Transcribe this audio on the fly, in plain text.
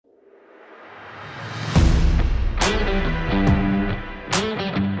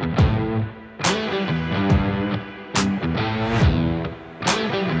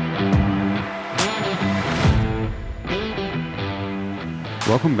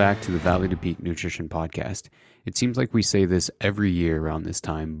Welcome back to the Valley to Peak Nutrition Podcast. It seems like we say this every year around this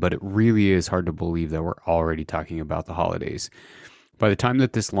time, but it really is hard to believe that we're already talking about the holidays. By the time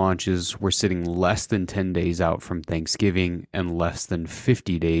that this launches, we're sitting less than 10 days out from Thanksgiving and less than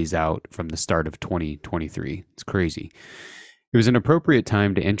 50 days out from the start of 2023. It's crazy. It was an appropriate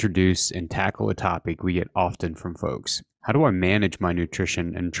time to introduce and tackle a topic we get often from folks. How do I manage my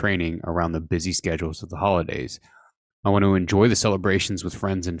nutrition and training around the busy schedules of the holidays? I want to enjoy the celebrations with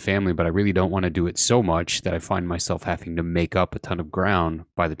friends and family, but I really don't want to do it so much that I find myself having to make up a ton of ground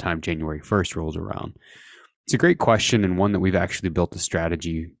by the time January 1st rolls around. It's a great question and one that we've actually built a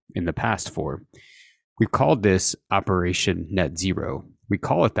strategy in the past for. We've called this Operation Net Zero. We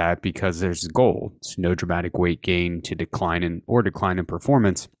call it that because there's a goal. It's no dramatic weight gain to decline in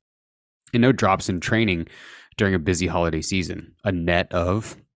performance, and no drops in training during a busy holiday season. A net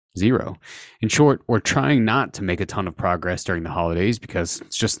of zero. In short, we're trying not to make a ton of progress during the holidays because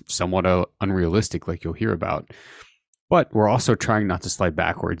it's just somewhat unrealistic, like you'll hear about. But we're also trying not to slide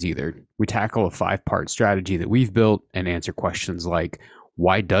backwards either. We tackle a 5-part strategy that we've built and answer questions like,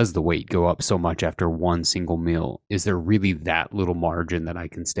 why does the weight go up so much after one single meal? Is there really that little margin that I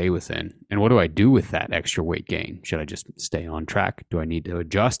can stay within? And what do I do with that extra weight gain? Should I just stay on track? Do I need to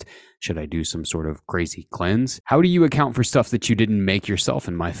adjust? Should I do some sort of crazy cleanse? How do you account for stuff that you didn't make yourself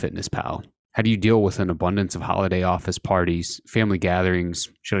in MyFitnessPal? How do you deal with an abundance of holiday office parties, family gatherings?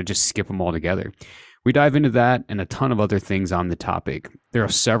 Should I just skip them all together? We dive into that and a ton of other things on the topic. There are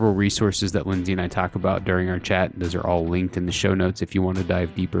several resources that Lindsay and I talk about during our chat. Those are all linked in the show notes. If you want to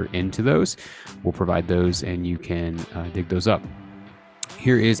dive deeper into those, we'll provide those and you can dig those up.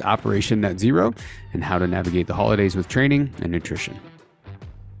 Here is Operation Net Zero and how to navigate the holidays with training and nutrition.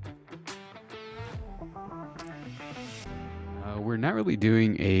 We're not really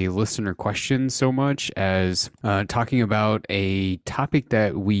doing a listener question so much as talking about a topic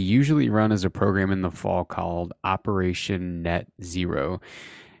that we usually run as a program in the fall called Operation Net Zero.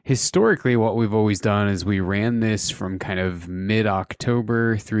 Historically, what we've always done is we ran this from kind of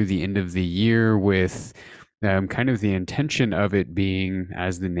mid-October through the end of the year with kind of the intention of it being,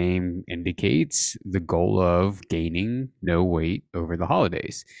 as the name indicates, the goal of gaining no weight over the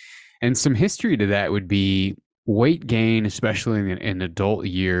holidays. And some history to that would be weight gain, especially in adult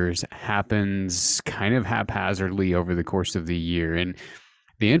years, happens kind of haphazardly over the course of the year. And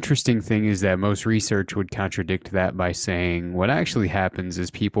the interesting thing is that most research would contradict that by saying what actually happens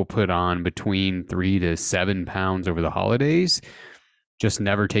is people put on between 3 to 7 pounds over the holidays, just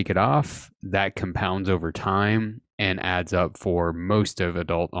never take it off. That compounds over time and adds up for most of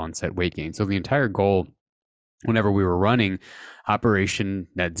adult onset weight gain. So the entire goal, whenever we were running Operation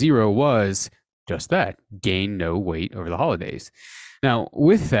Net Zero, was just that, gain no weight over the holidays. Now,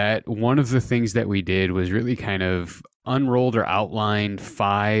 with that, one of the things that we did was really kind of unrolled or outlined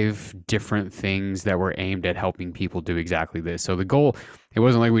 5 different things that were aimed at helping people do exactly this. So the goal, it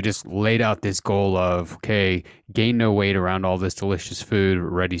wasn't like we just laid out this goal of, okay, gain no weight around all this delicious food,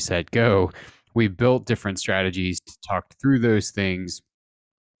 ready, set, go. We built different strategies to talk through those things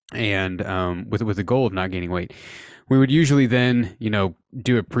and with the goal of not gaining weight. We would usually then,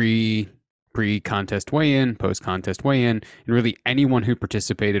 do a pre-contest weigh-in, post-contest weigh-in, and really anyone who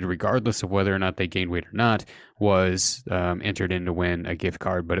participated, regardless of whether or not they gained weight or not, was entered in to win a gift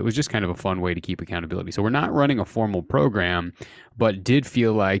card. But it was just kind of a fun way to keep accountability. So we're not running a formal program, but did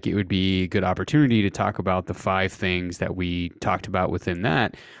feel like it would be a good opportunity to talk about the 5 things that we talked about within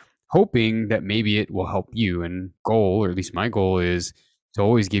that, hoping that maybe it will help you. And goal, or at least my goal, is to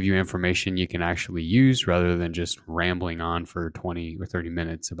always give you information you can actually use rather than just rambling on for 20 or 30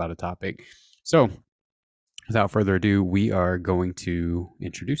 minutes about a topic. So without further ado, we are going to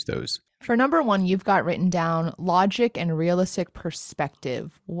introduce those. For number 1, you've got written down logic and realistic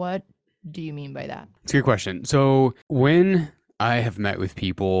perspective. What do you mean by that? It's a good question. So when I have met with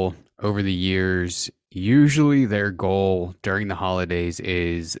people over the years, usually their goal during the holidays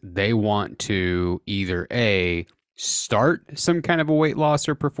is they want to either A, start some kind of a weight loss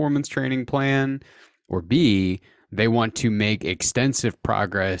or performance training plan, or B, they want to make extensive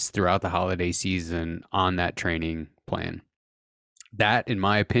progress throughout the holiday season on that training plan. That, in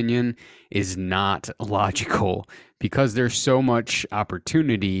my opinion, is not logical because there's so much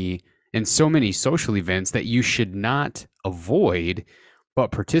opportunity and so many social events that you should not avoid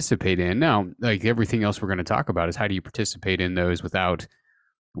but participate in. Now, like everything else we're going to talk about is how do you participate in those without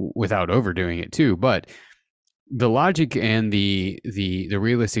overdoing it too. But the logic and the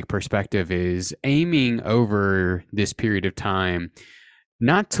realistic perspective is aiming over this period of time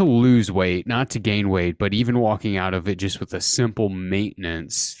not to lose weight, not to gain weight, but even walking out of it just with a simple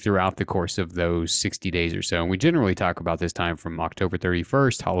maintenance throughout the course of those 60 days or so. And we generally talk about this time from October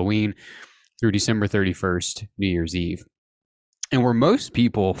 31st, Halloween, through December 31st, New Year's Eve. And where most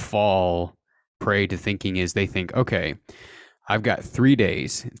people fall prey to thinking is they think, okay, I've got 4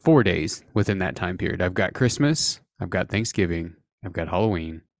 days within that time period. I've got Christmas, I've got Thanksgiving, I've got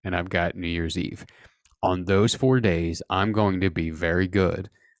Halloween, and I've got New Year's Eve. On those 4 days, I'm going to be very good.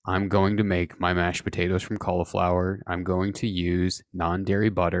 I'm going to make my mashed potatoes from cauliflower. I'm going to use non-dairy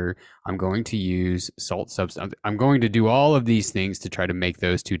butter. I'm going to use salt substance. I'm going to do all of these things to try to make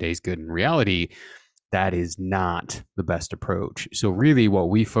those 2 days good. In reality, that is not the best approach. So really what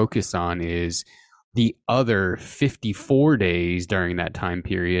we focus on is the other 54 days during that time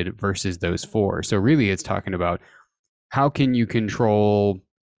period versus those 4. So really it's talking about how can you control,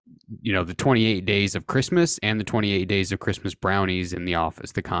 the 28 days of Christmas and the 28 days of Christmas brownies in the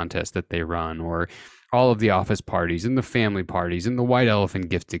office, the contest that they run, or all of the office parties and the family parties and the white elephant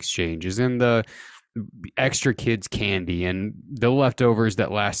gift exchanges and the extra kids candy and the leftovers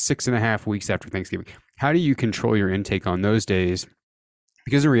that last 6.5 weeks after Thanksgiving. How do you control your intake on those days?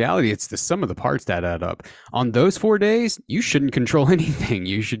 Because in reality, it's the sum of the parts that add up. On those 4 days, you shouldn't control anything.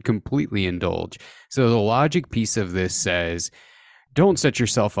 You should completely indulge. So the logic piece of this says, don't set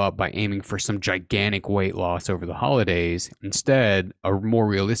yourself up by aiming for some gigantic weight loss over the holidays. Instead, a more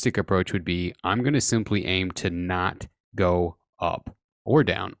realistic approach would be, I'm going to simply aim to not go up or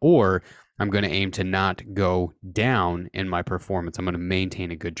down, or I'm going to aim to not go down in my performance. I'm going to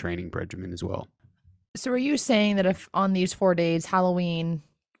maintain a good training regimen as well. So are you saying that if on these 4 days, Halloween,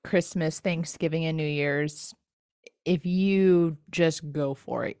 Christmas, Thanksgiving, and New Year's, if you just go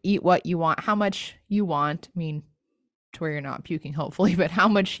for it, eat what you want, how much you want, I mean, to where you're not puking, hopefully, but how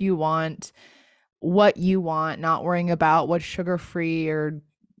much you want, what you want, not worrying about what's sugar-free or,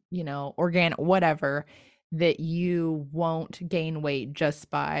 organic, whatever, that you won't gain weight just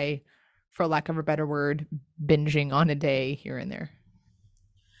by, for lack of a better word, binging on a day here and there?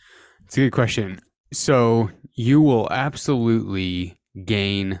 It's a good question. So you will absolutely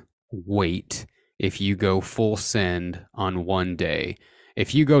gain weight if you go full send on one day.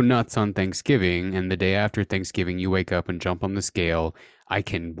 If you go nuts on Thanksgiving and the day after Thanksgiving you wake up and jump on the scale, I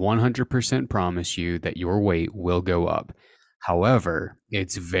can 100% promise you that your weight will go up. However,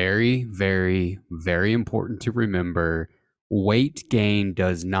 it's very, very, very important to remember weight gain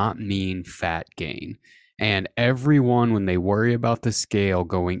does not mean fat gain. And everyone, when they worry about the scale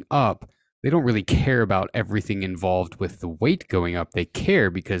going up, they don't really care about everything involved with the weight going up. They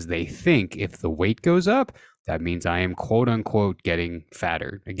care because they think if the weight goes up, that means I am quote unquote getting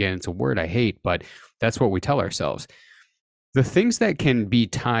fatter. Again, it's a word I hate, but that's what we tell ourselves. The things that can be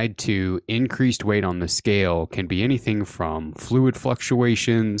tied to increased weight on the scale can be anything from fluid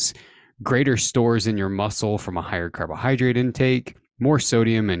fluctuations, greater stores in your muscle from a higher carbohydrate intake, more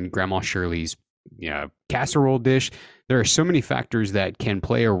sodium in Grandma Shirley's casserole dish. There are so many factors that can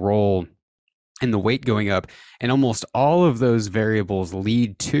play a role in the weight going up, and almost all of those variables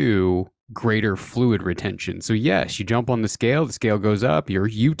lead to greater fluid retention. So yes, you jump on the scale goes up,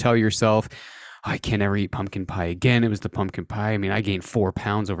 you tell yourself, I can't never eat pumpkin pie again. It was the pumpkin pie. I mean, I gained 4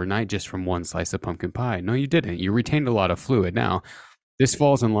 pounds overnight just from one slice of pumpkin pie. No, you didn't. You retained a lot of fluid. Now, this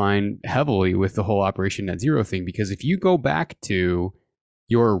falls in line heavily with the whole Operation Net Zero thing, because if you go back to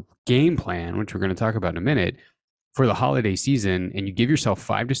your game plan, which we're going to talk about in a minute, for the holiday season, and you give yourself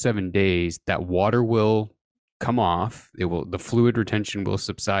 5 to 7 days, that water will come off. The fluid retention will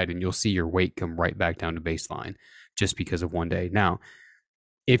subside, and you'll see your weight come right back down to baseline just because of one day. Now,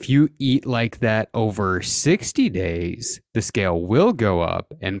 if you eat like that over 60 days, the scale will go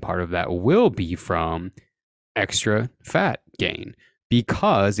up, and part of that will be from extra fat gain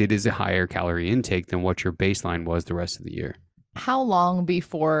because it is a higher calorie intake than what your baseline was the rest of the year. How long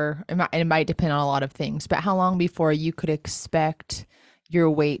before, it might depend on a lot of things, but how long before you could expect your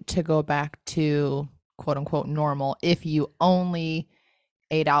weight to go back to quote unquote normal if you only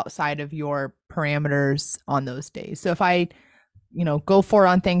ate outside of your parameters on those days? So if I, go for it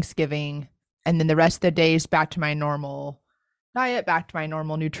on Thanksgiving and then the rest of the days back to my normal diet, back to my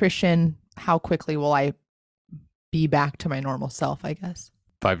normal nutrition, how quickly will I be back to my normal self, I guess?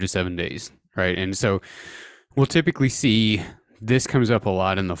 5 to 7 days, right? And so we'll typically see this comes up a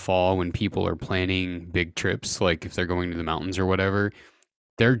lot in the fall when people are planning big trips, like if they're going to the mountains or whatever.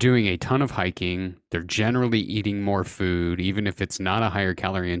 They're doing a ton of hiking. They're generally eating more food, even if it's not a higher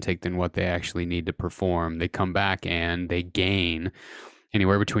calorie intake than what they actually need to perform. They come back and they gain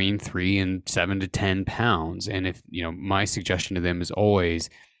anywhere between 3 and 7 to 10 pounds. And if, my suggestion to them is always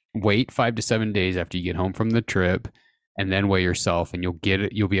wait 5 to 7 days after you get home from the trip. and then weigh yourself, and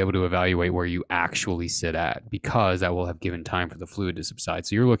you'll be able to evaluate where you actually sit at, because that will have given time for the fluid to subside.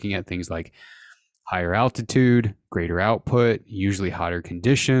 So you're looking at things like higher altitude, greater output, usually hotter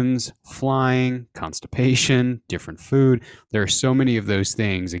conditions, flying, constipation, different food. There are so many of those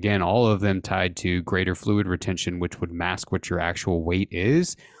things, again, all of them tied to greater fluid retention, which would mask what your actual weight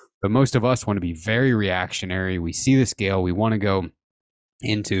is. But most of us want to be very reactionary. We see the scale, we want to go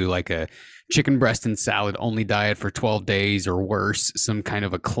into like a chicken breast and salad only diet for 12 days or worse, some kind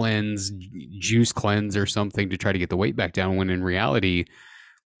of a cleanse, juice cleanse or something to try to get the weight back down, when in reality,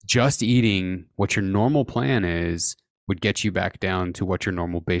 just eating what your normal plan is would get you back down to what your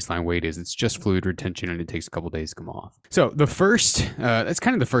normal baseline weight is. It's just fluid retention, and it takes a couple days to come off. So the first, that's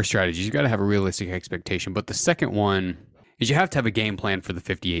kind of the first strategy. You got to have a realistic expectation. But the second one is you have to have a game plan for the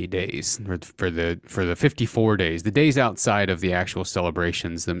 58 days, or for the 54 days, the days outside of the actual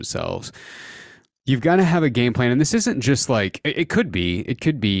celebrations themselves. You've got to have a game plan. And this isn't just like, it could be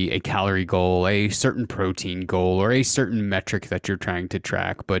a calorie goal, a certain protein goal, or a certain metric that you're trying to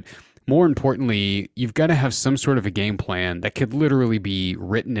track. But more importantly, you've got to have some sort of a game plan that could literally be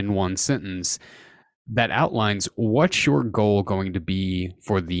written in one sentence that outlines what's your goal going to be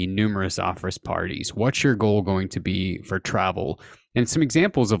for the numerous office parties. What's your goal going to be for travel? And some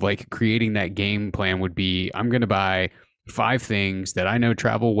examples of like creating that game plan would be, I'm going to buy 5 things that I know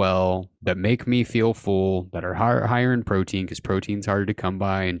travel well, that make me feel full, that are higher in protein, because protein's harder to come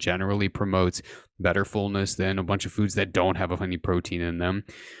by and generally promotes better fullness than a bunch of foods that don't have any protein in them.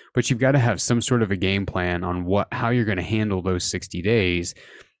 But you've got to have some sort of a game plan on how you're going to handle those 60 days.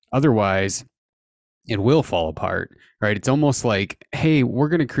 Otherwise, it will fall apart, right? It's almost like, hey, we're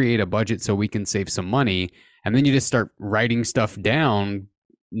going to create a budget so we can save some money. And then you just start writing stuff down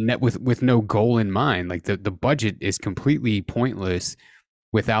with no goal in mind. Like the budget is completely pointless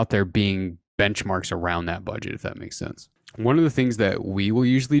without there being benchmarks around that budget, if that makes sense. One of the things that we will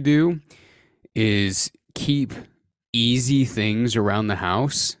usually do is keep easy things around the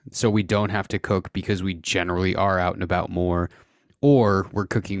house so we don't have to cook, because we generally are out and about more, or we're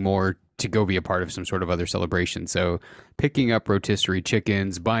cooking more to go be a part of some sort of other celebration. So picking up rotisserie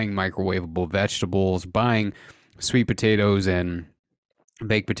chickens, buying microwavable vegetables, buying sweet potatoes and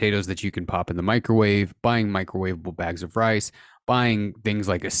baked potatoes that you can pop in the microwave, buying microwavable bags of rice, buying things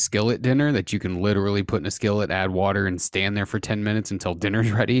like a skillet dinner that you can literally put in a skillet, add water, and stand there for 10 minutes until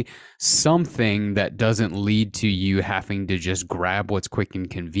dinner's ready. Something that doesn't lead to you having to just grab what's quick and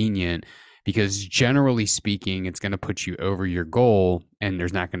convenient, because generally speaking, it's going to put you over your goal, and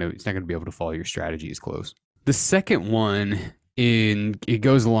it's not going to be able to follow your strategy as close. The second one, it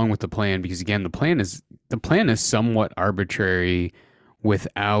goes along with the plan, because again, the plan is somewhat arbitrary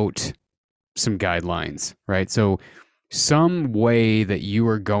without some guidelines, right? So some way that you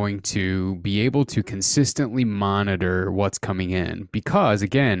are going to be able to consistently monitor what's coming in, because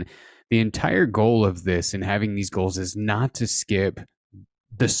again, the entire goal of this and having these goals is not to skip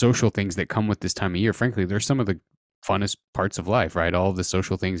the social things that come with this time of year. Frankly, they're some of the funnest parts of life, right? All of the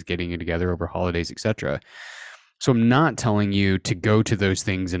social things, getting together over holidays, etc. So I'm not telling you to go to those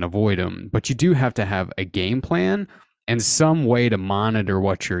things and avoid them, but you do have to have a game plan and some way to monitor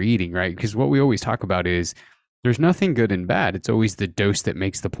what you're eating, right? Because what we always talk about is there's nothing good and bad. It's always the dose that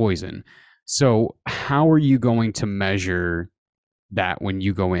makes the poison. So how are you going to measure that when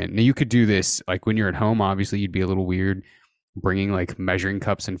you go in? Now, you could do this like when you're at home. Obviously, you'd be a little weird bringing like measuring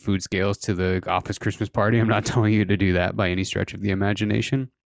cups and food scales to the office Christmas party. I'm not telling you to do that by any stretch of the imagination.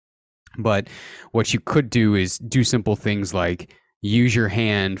 But what you could do is do simple things like use your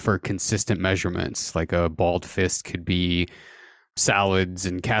hand for consistent measurements. Like a balled fist could be salads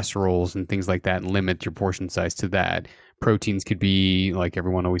and casseroles and things like that, and limit your portion size to that. Proteins could be, like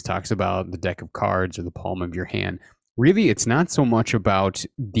everyone always talks about, the deck of cards or the palm of your hand. Really, it's not so much about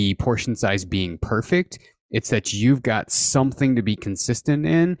the portion size being perfect. It's that you've got something to be consistent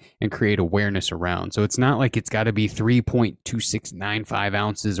in and create awareness around. So it's not like it's got to be 3.2695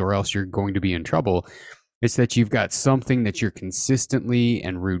 ounces or else you're going to be in trouble. It's that you've got something that you're consistently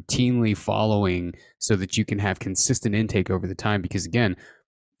and routinely following so that you can have consistent intake over the time. Because again,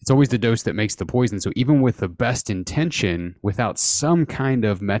 it's always the dose that makes the poison. So even with the best intention, without some kind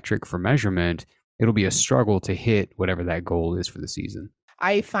of metric for measurement, it'll be a struggle to hit whatever that goal is for the season.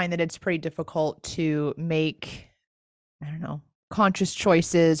 I find that it's pretty difficult to make, conscious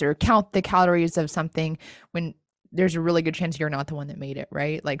choices or count the calories of something when there's a really good chance you're not the one that made it,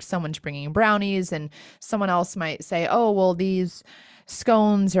 right? Like someone's bringing brownies and someone else might say, oh, well, these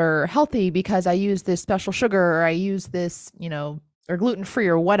scones are healthy because I use this special sugar, or I use this, or gluten-free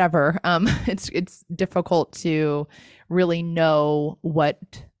or whatever. It's difficult to really know what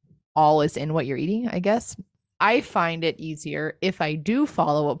all is in what you're eating, I guess. I find it easier if I do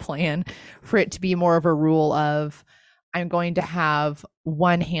follow a plan for it to be more of a rule of I'm going to have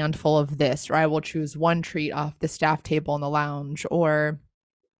one handful of this, or I will choose one treat off the staff table in the lounge, or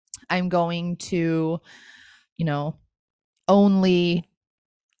I'm going to, you know, only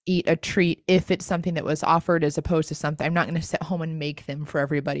eat a treat if it's something that was offered as opposed to something I'm not going to sit home and make them for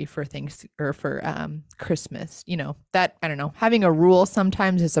everybody for things or for Christmas. That I don't know, having a rule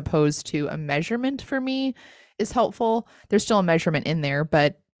sometimes as opposed to a measurement for me is helpful. There's still a measurement in there,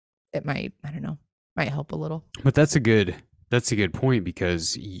 but it might, I don't know, might help a little. But that's a good point,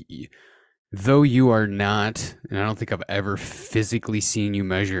 because though you are not, and I don't think I've ever physically seen you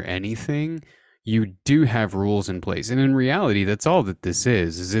measure anything, you do have rules in place. And in reality, that's all that this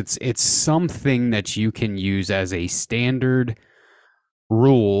is it's something that you can use as a standard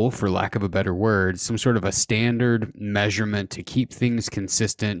rule, for lack of a better word, some sort of a standard measurement to keep things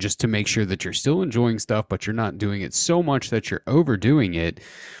consistent, just to make sure that you're still enjoying stuff, but you're not doing it so much that you're overdoing it.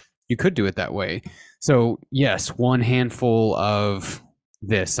 You could do it that way. So yes, one handful of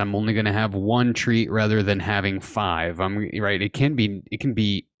this. I'm only going to have one treat rather than having 5. I'm right. It could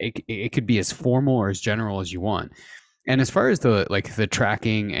be as formal or as general as you want. And as far as the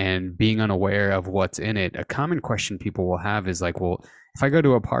tracking and being unaware of what's in it, a common question people will have is like, well, if I go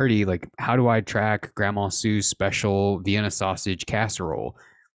to a party, like, how do I track Grandma Sue's special Vienna sausage casserole?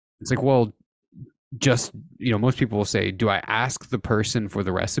 It's like, well, just, most people will say, do I ask the person for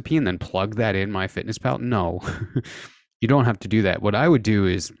the recipe and then plug that in MyFitnessPal? No, you don't have to do that. What I would do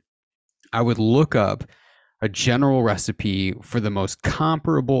is I would look up a general recipe for the most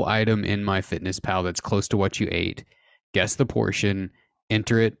comparable item in MyFitnessPal that's close to what you ate, guess the portion,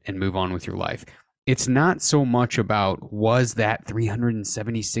 enter it, and move on with your life. It's not so much about, was that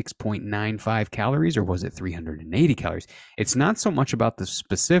 376.95 calories or was it 380 calories? It's not so much about the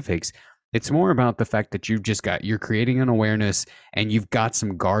specifics. It's more about the fact that you're creating an awareness and you've got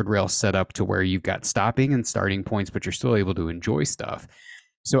some guardrails set up to where you've got stopping and starting points, but you're still able to enjoy stuff.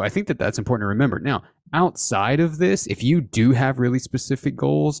 So I think that that's important to remember. Now, outside of this, if you do have really specific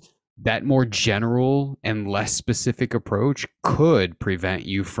goals, that more general and less specific approach could prevent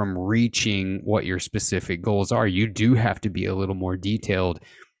you from reaching what your specific goals are. You do have to be a little more detailed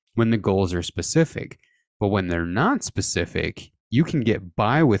when the goals are specific. But when they're not specific, you can get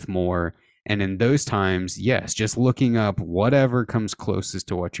by with more. And in those times, yes, just looking up whatever comes closest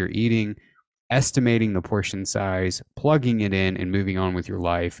to what you're eating, estimating the portion size, plugging it in, and moving on with your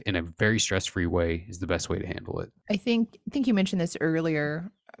life in a very stress-free way is the best way to handle it. I think you mentioned this earlier,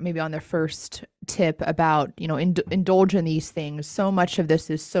 maybe on the first tip about, indulge in these things. So much of this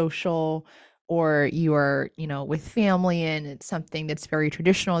is social, or you are, with family, and it's something that's very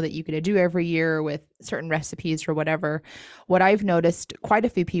traditional that you get to do every year with certain recipes or whatever. What I've noticed quite a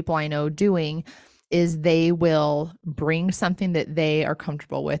few people I know doing is they will bring something that they are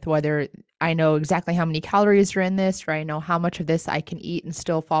comfortable with, whether I know exactly how many calories are in this, or I know how much of this I can eat and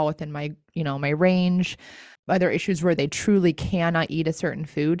still fall within my, my range. Other issues where they truly cannot eat a certain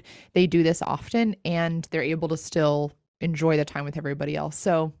food, they do this often and they're able to still enjoy the time with everybody else.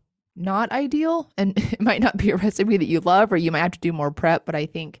 So not ideal, and it might not be a recipe that you love, or you might have to do more prep, but I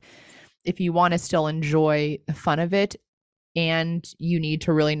think if you want to still enjoy the fun of it and you need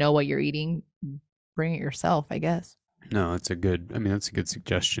to really know what you're eating, bring it yourself, I guess. No, that's a good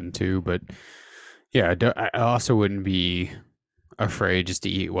suggestion too. But yeah, I also wouldn't be afraid just to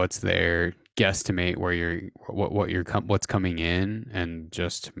eat what's there, guesstimate what's coming in, and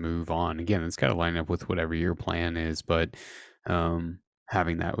just move on. Again, it's got to line up with whatever your plan is, but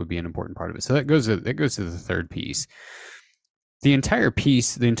having that would be an important part of it. So that goes to the third piece. The entire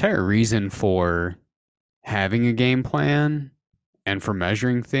reason for having a game plan and for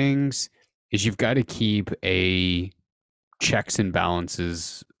measuring things is you've got to keep a checks and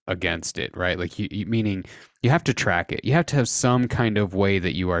balances against it, right? Like meaning you have to track it. You have to have some kind of way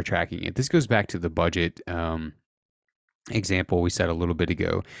that you are tracking it. This goes back to the budget example we said a little bit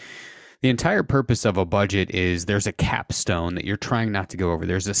ago. The entire purpose of a budget is there's a capstone that you're trying not to go over.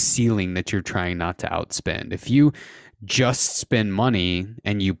 There's a ceiling that you're trying not to outspend. If you just spend money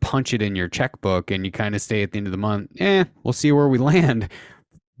and you punch it in your checkbook and you kind of stay at the end of the month, we'll see where we land,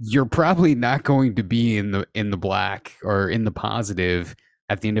 you're probably not going to be in the black or in the positive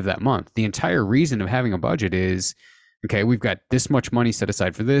at the end of that month. The entire reason of having a budget is, okay, we've got this much money set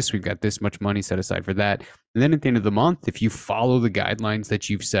aside for this, we've got this much money set aside for that. And then at the end of the month, if you follow the guidelines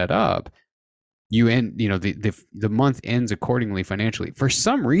that you've set up, you end, the month ends accordingly financially. For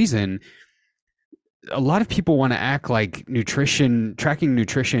some reason, a lot of people want to act like tracking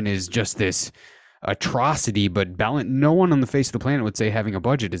nutrition is just this atrocity, but no one on the face of the planet would say having a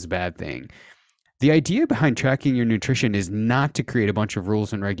budget is a bad thing. The idea behind tracking your nutrition is not to create a bunch of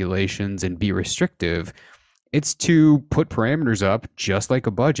rules and regulations and be restrictive. It's to put parameters up just like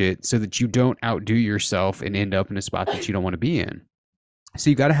a budget so that you don't outdo yourself and end up in a spot that you don't want to be in. So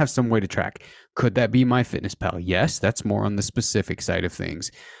you got to have some way to track. Could that be MyFitnessPal? Yes, that's more on the specific side of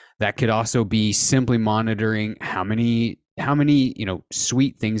things. That could also be simply monitoring how many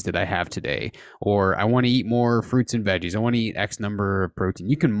sweet things did I have today, or I want to eat more fruits and veggies. I want to eat X number of protein.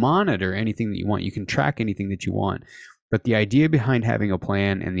 You can monitor anything that you want. You can track anything that you want. But the idea behind having a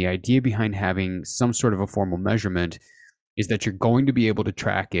plan and the idea behind having some sort of a formal measurement is that you're going to be able to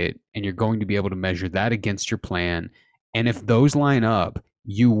track it and you're going to be able to measure that against your plan. And if those line up,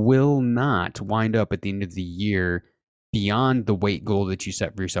 you will not wind up at the end of the year beyond the weight goal that you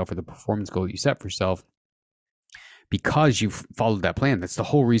set for yourself or the performance goal that you set for yourself because you've followed that plan. That's the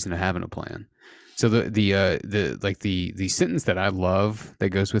whole reason of having a plan. So the sentence that I love that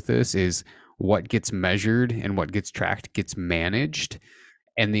goes with this is what gets measured and what gets tracked gets managed.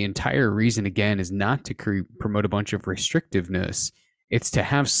 And the entire reason, again, is not to promote a bunch of restrictiveness. It's to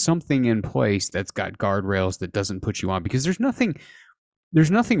have something in place that's got guardrails that doesn't put you on, because there's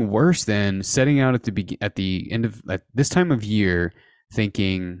nothing worse than setting out at the end of at this time of year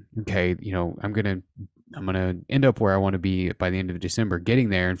thinking, okay, I'm gonna end up where I want to be by the end of December, getting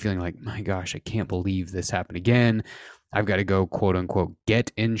there and feeling like, my gosh, I can't believe this happened again. I've got to go, quote unquote,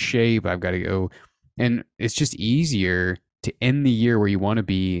 get in shape. I've got to go. And it's just easier to end the year where you want to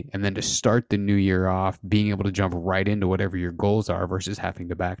be and then to start the new year off being able to jump right into whatever your goals are versus having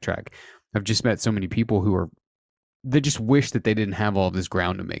to backtrack. I've just met so many people they just wish that they didn't have all this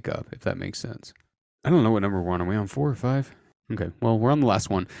ground to make up, if that makes sense. I don't know what number we're on. Are we on 4 or 5? Okay, well, we're on the last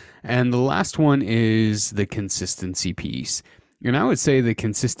one. And the last one is the consistency piece. And I would say the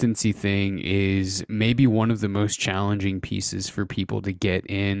consistency thing is maybe one of the most challenging pieces for people to get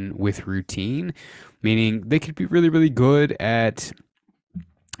in with routine, meaning they could be really, really good at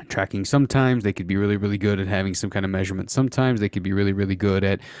tracking sometimes. They could be really, really good at having some kind of measurement sometimes. They could be really, really good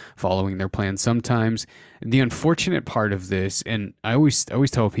at following their plan sometimes. The unfortunate part of this, and I always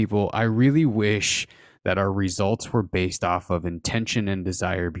tell people, I really wish that our results were based off of intention and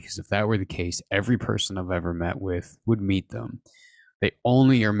desire, because if that were the case, every person I've ever met with would meet them. They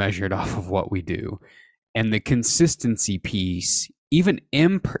only are measured off of what we do. And the consistency piece, even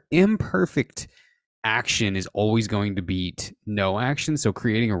imperfect action is always going to beat no action. So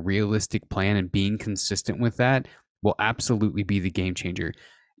creating a realistic plan and being consistent with that will absolutely be the game changer.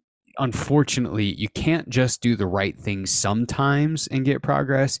 Unfortunately, you can't just do the right thing sometimes and get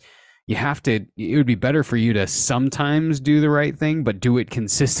progress. It would be better for you to sometimes do the right thing, but do it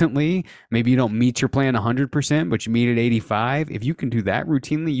consistently. Maybe you don't meet your plan 100%, but you meet it 85. If you can do that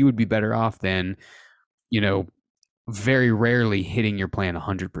routinely, you would be better off than, very rarely hitting your plan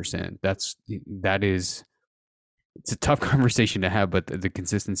 100%. It's a tough conversation to have, but the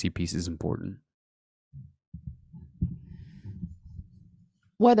consistency piece is important.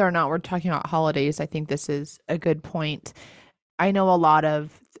 Whether or not we're talking about holidays, I think this is a good point. I know a lot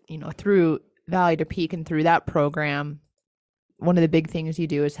of, through Valley to Peak and through that program, one of the big things you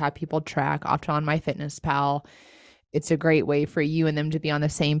do is have people track, often on MyFitnessPal. It's a great way for you and them to be on the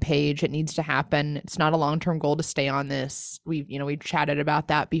same page. It needs to happen. It's not a long-term goal to stay on this. We've chatted about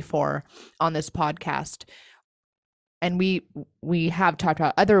that before on this podcast. And we have talked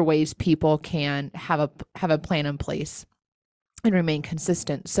about other ways people can have a plan in place and remain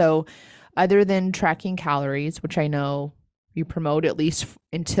consistent. So other than tracking calories, which I know you promote at least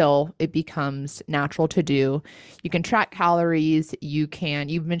until it becomes natural to do, you can track calories.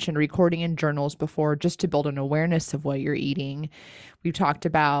 You've mentioned recording in journals before, just to build an awareness of what you're eating. We've talked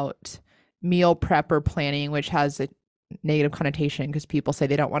about meal prep or planning, which has a negative connotation because people say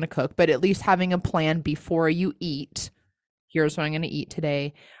they don't want to cook, but at least having a plan before you eat. Here's what I'm going to eat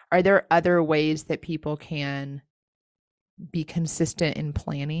today. Are there other ways that people can be consistent in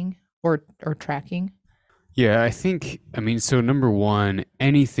planning or tracking? Yeah, so number one,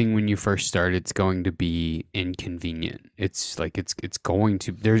 anything when you first start, it's going to be inconvenient. It's like, there's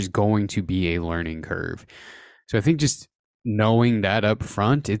going to be a learning curve. So I think just knowing that up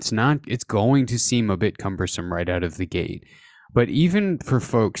front, it's going to seem a bit cumbersome right out of the gate. But even for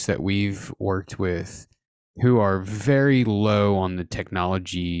folks that we've worked with who are very low on the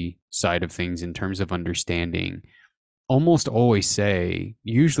technology side of things in terms of understanding, almost always say,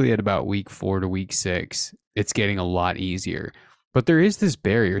 usually at about week 4 to week 6, it's getting a lot easier. But there is this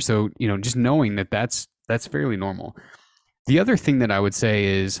barrier. So, just knowing that's fairly normal. The other thing that I would say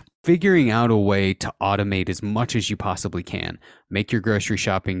is figuring out a way to automate as much as you possibly can. Make your grocery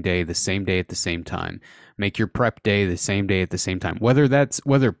shopping day the same day at the same time. Make your prep day the same day at the same time.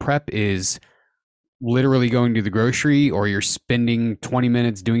 Whether prep is literally going to the grocery or you're spending 20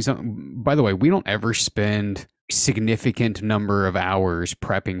 minutes doing something. By the way, we don't ever spend significant number of hours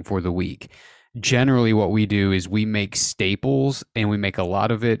prepping for the week. Generally what we do is we make staples and we make a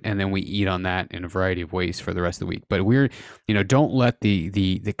lot of it and then we eat on that in a variety of ways for the rest of the week. But we're, don't let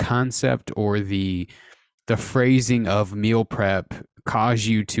the concept or the phrasing of meal prep cause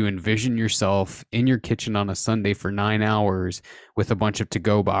you to envision yourself in your kitchen on a Sunday for 9 hours with a bunch of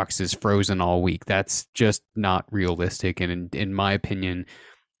to-go boxes frozen all week. That's just not realistic. And in my opinion,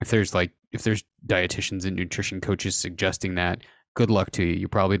 if there's dietitians and nutrition coaches suggesting that, good luck to you. You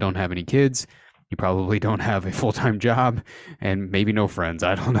probably don't have any kids. You probably don't have a full-time job and maybe no friends.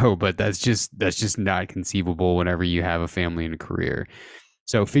 I don't know, but that's just not conceivable whenever you have a family and a career.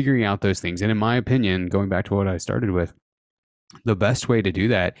 So figuring out those things. And in my opinion, going back to what I started with, the best way to do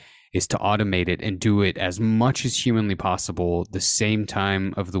that is to automate it and do it as much as humanly possible, the same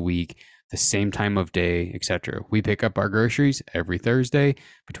time of the week, the same time of day, etc. We pick up our groceries every Thursday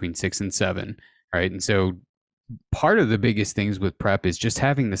between 6 and 7, right? And so part of the biggest things with prep is just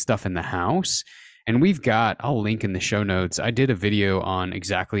having the stuff in the house. And I'll link in the show notes. I did a video on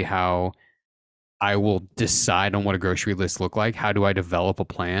exactly how I will decide on what a grocery list look like. How do I develop a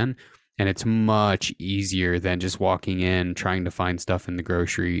plan? And it's much easier than just walking in, trying to find stuff in the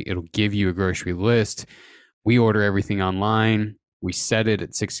grocery. It'll give you a grocery list. We order everything online. We set it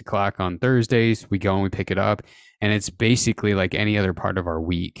at 6 o'clock on Thursdays. We go and we pick it up. And it's basically like any other part of our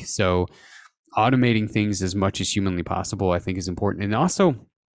week. So automating things as much as humanly possible, I think, is important. And also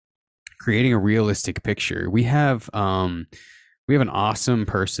creating a realistic picture. We have an awesome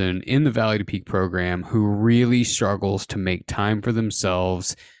person in the Valley to Peak program who really struggles to make time for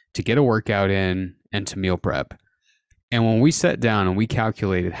themselves, to get a workout in, and to meal prep. And when we sat down and we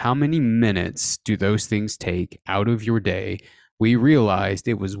calculated how many minutes do those things take out of your day, we realized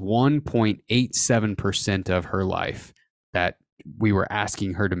it was 1.87% of her life that we were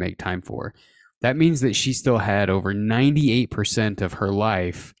asking her to make time for. That means that she still had over 98% of her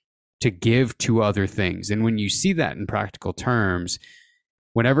life to give to other things. And when you see that in practical terms,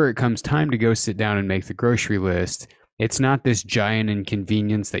 whenever it comes time to go sit down and make the grocery list, it's not this giant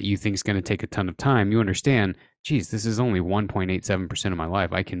inconvenience that you think is going to take a ton of time. You understand, geez, this is only 1.87% of my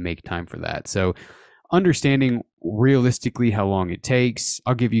life. I can make time for that. So understanding realistically how long it takes,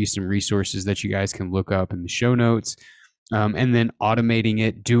 I'll give you some resources that you guys can look up in the show notes. And then automating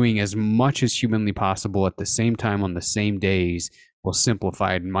it, doing as much as humanly possible at the same time on the same days will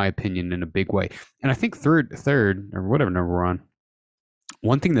simplify it, in my opinion, in a big way. And I think third or whatever number we're on,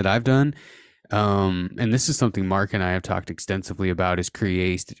 one thing that I've done, and this is something Mark and I have talked extensively about, is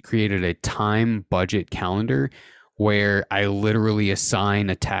created a time budget calendar where I literally assign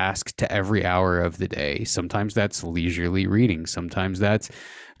a task to every hour of the day. Sometimes that's leisurely reading. Sometimes that's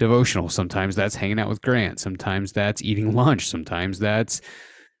devotional. Sometimes that's hanging out with Grant. Sometimes that's eating lunch. Sometimes that's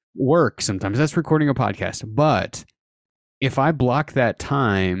work. Sometimes that's recording a podcast. But if I block that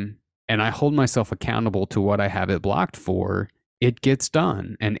time and I hold myself accountable to what I have it blocked for, it gets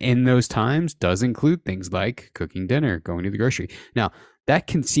done. And in those times does include things like cooking dinner, going to the grocery. Now, that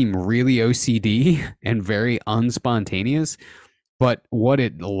can seem really OCD and very unspontaneous, but what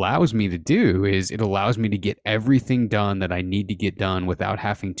it allows me to do is it allows me to get everything done that I need to get done without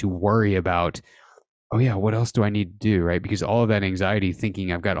having to worry about, oh yeah, what else do I need to do, right? Because all of that anxiety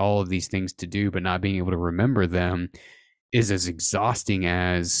thinking I've got all of these things to do, but not being able to remember them is as exhausting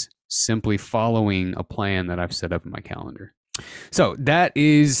as simply following a plan that I've set up in my calendar. So that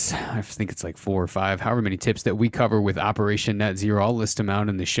is, I think it's like 4 or 5, however many tips that we cover with Operation Net Zero. I'll list them out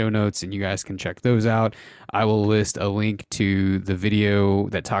in the show notes and you guys can check those out. I will list a link to the video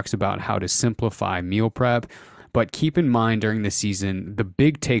that talks about how to simplify meal prep. But keep in mind during the season, the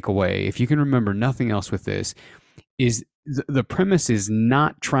big takeaway, if you can remember nothing else with this, is the premise is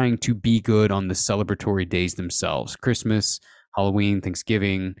not trying to be good on the celebratory days themselves. Christmas, Halloween,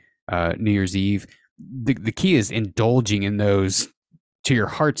 Thanksgiving, New Year's Eve. The key is indulging in those to your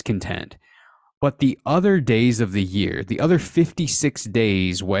heart's content. But the other days of the year, the other 56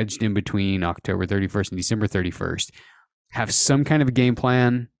 days wedged in between October 31st and December 31st, have some kind of a game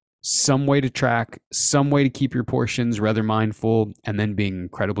plan, some way to track, some way to keep your portions rather mindful, and then being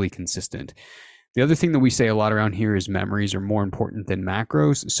incredibly consistent. The other thing that we say a lot around here is memories are more important than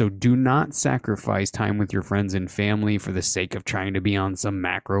macros. So do not sacrifice time with your friends and family for the sake of trying to be on some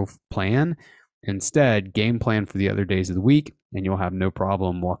macro plan. Instead, game plan for the other days of the week, and you'll have no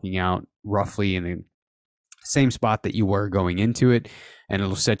problem walking out roughly in the same spot that you were going into it, and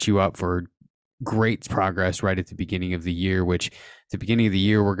it'll set you up for great progress right at the beginning of the year, which at the beginning of the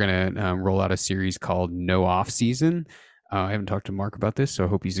year, we're going to roll out a series called No Off Season. I haven't talked to Mark about this, so I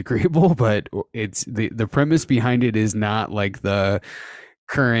hope he's agreeable. But it's the premise behind it is not like the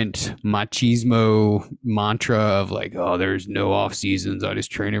current machismo mantra of like, oh, there's no off seasons, I just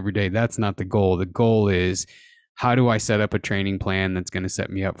train every day. That's not the goal. The goal is, how do I set up a training plan that's going to set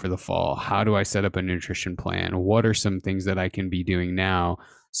me up for the fall? How do I set up a nutrition plan? What are some things that I can be doing now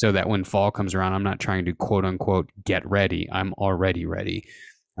so that when fall comes around, I'm not trying to quote unquote get ready. I'm already ready.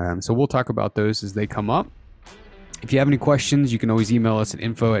 So we'll talk about those as they come up. If you have any questions, you can always email us at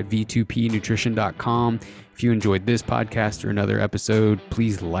info@v2pnutrition.com. If you enjoyed this podcast or another episode,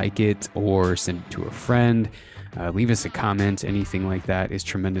 please like it or send it to a friend. Leave us a comment. Anything like that is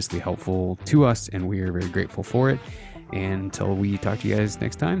tremendously helpful to us, and we are very grateful for it. And until we talk to you guys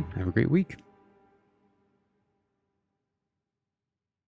next time, have a great week.